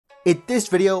In this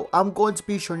video, I'm going to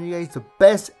be showing you guys the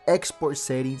best export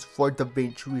settings for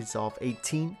Davinci Resolve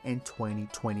 18 in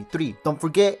 2023. Don't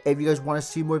forget, if you guys want to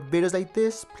see more videos like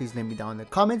this, please let me down in the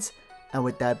comments. And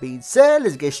with that being said,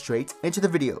 let's get straight into the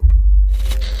video.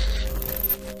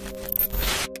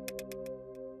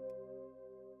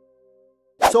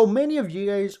 So many of you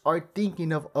guys are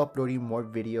thinking of uploading more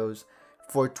videos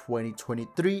for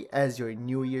 2023 as your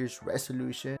New Year's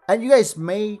resolution, and you guys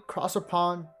may cross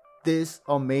upon this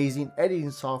amazing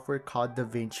editing software called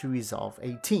Davinci Resolve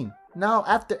 18. Now,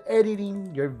 after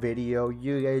editing your video,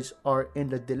 you guys are in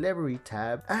the delivery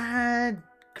tab and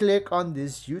click on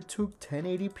this YouTube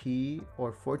 1080p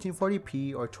or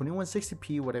 1440p or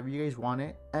 2160p, whatever you guys want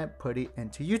it, and put it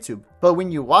into YouTube. But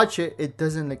when you watch it, it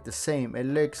doesn't look the same. It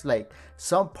looks like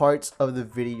some parts of the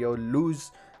video lose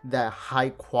that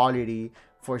high quality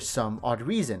for some odd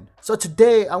reason. So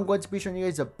today I'm going to be showing you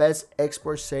guys the best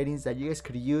export settings that you guys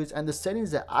could use and the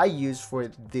settings that I use for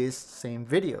this same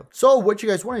video. So what you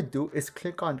guys want to do is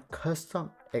click on custom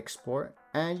export,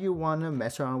 and you want to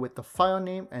mess around with the file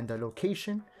name and the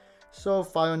location. So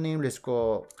file name, let's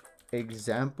go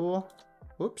example,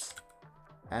 oops,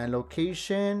 and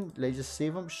location, let's just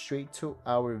save them straight to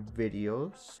our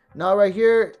videos. Now right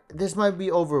here, this might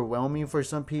be overwhelming for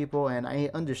some people, and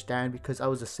I understand because I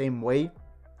was the same way.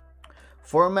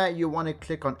 Format, you want to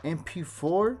click on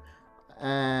MP4,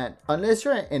 and unless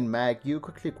you're in Mac, you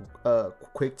could click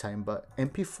QuickTime, but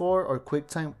MP4 or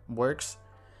QuickTime works.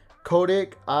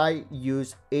 Codec, I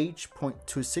use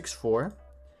H.264.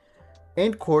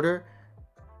 Encoder,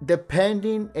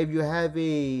 depending if you have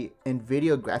a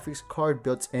NVIDIA graphics card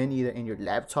built in either in your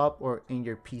laptop or in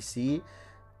your PC,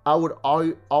 I would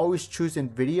always choose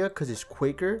NVIDIA because it's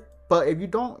quicker. But if you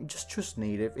don't, just choose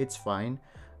native, it's fine.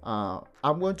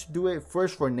 I'm going to do it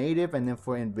first for native and then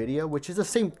for NVIDIA, which is the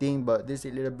same thing, but there's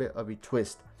a little bit of a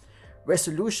twist.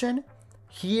 Resolution,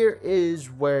 here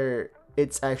is where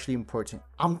it's actually important.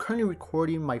 I'm currently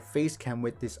recording my face cam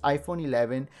with this iPhone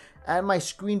 11 and my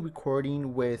screen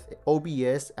recording with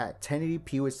OBS at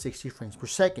 1080p with 60 frames per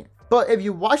second. But if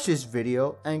you watch this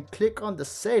video and click on the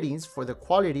settings for the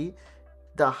quality,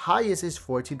 the highest is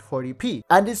 1440p.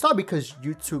 And it's not because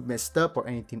YouTube messed up or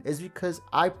anything, it's because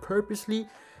I purposely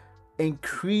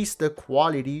increase the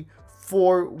quality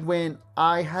for when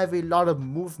I have a lot of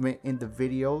movement in the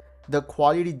video. The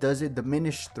quality doesn't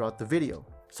diminish throughout the video.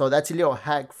 So that's a little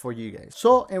hack for you guys.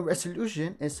 So in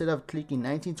resolution, instead of clicking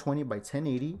 1920 by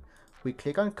 1080, we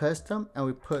click on custom and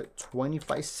we put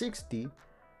 2560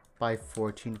 by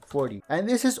 1440. And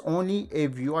this is only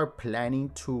if you are planning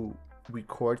to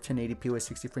record 1080p with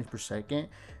 60 frames per second.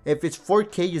 If it's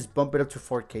 4K, just bump it up to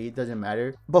 4K, it doesn't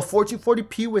matter. But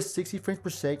 1440p with 60 frames per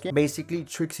second basically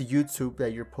tricks YouTube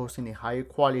that you're posting a higher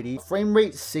quality. Frame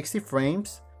rate 60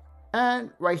 frames.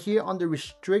 And right here on the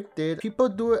restricted, people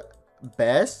do it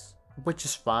best, which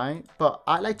is fine, but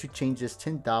I like to change this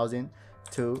 10,000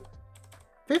 to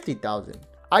 50,000.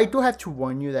 I do have to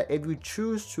warn you that if you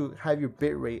choose to have your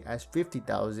bitrate as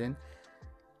 50,000,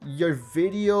 your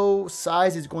video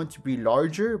size is going to be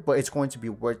larger, but it's going to be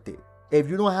worth it. If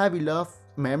you don't have enough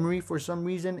memory for some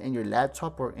reason in your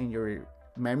laptop or in your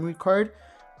memory card,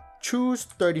 choose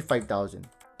 35,000.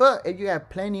 But if you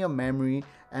have plenty of memory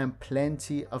and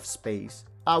plenty of space,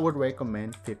 I would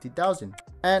recommend 50,000.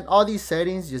 And all these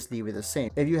settings, just leave it the same.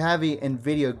 If you have a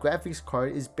NVIDIA graphics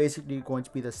card, it's basically going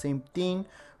to be the same thing.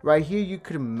 Right here, you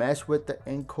could mess with the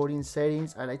encoding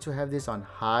settings. I like to have this on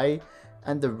high,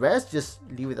 and the rest just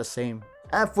leave it the same.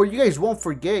 And for you guys, won't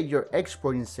forget your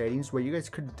exporting settings. What you guys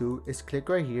could do is click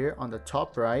right here on the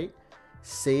top right,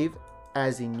 save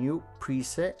as a new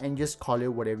preset, and just call it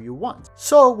whatever you want.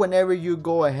 So whenever you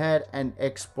go ahead and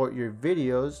export your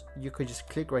videos, you could just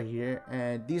click right here,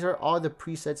 and these are all the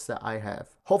presets that I have.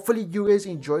 Hopefully you guys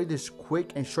enjoyed this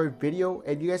quick and short video.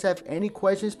 If you guys have any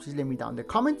questions, please let me down in the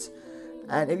comments.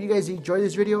 And if you guys enjoyed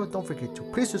this video, don't forget to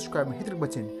please subscribe and hit the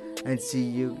button, and see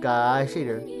you guys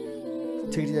later.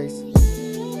 Take it easy, guys.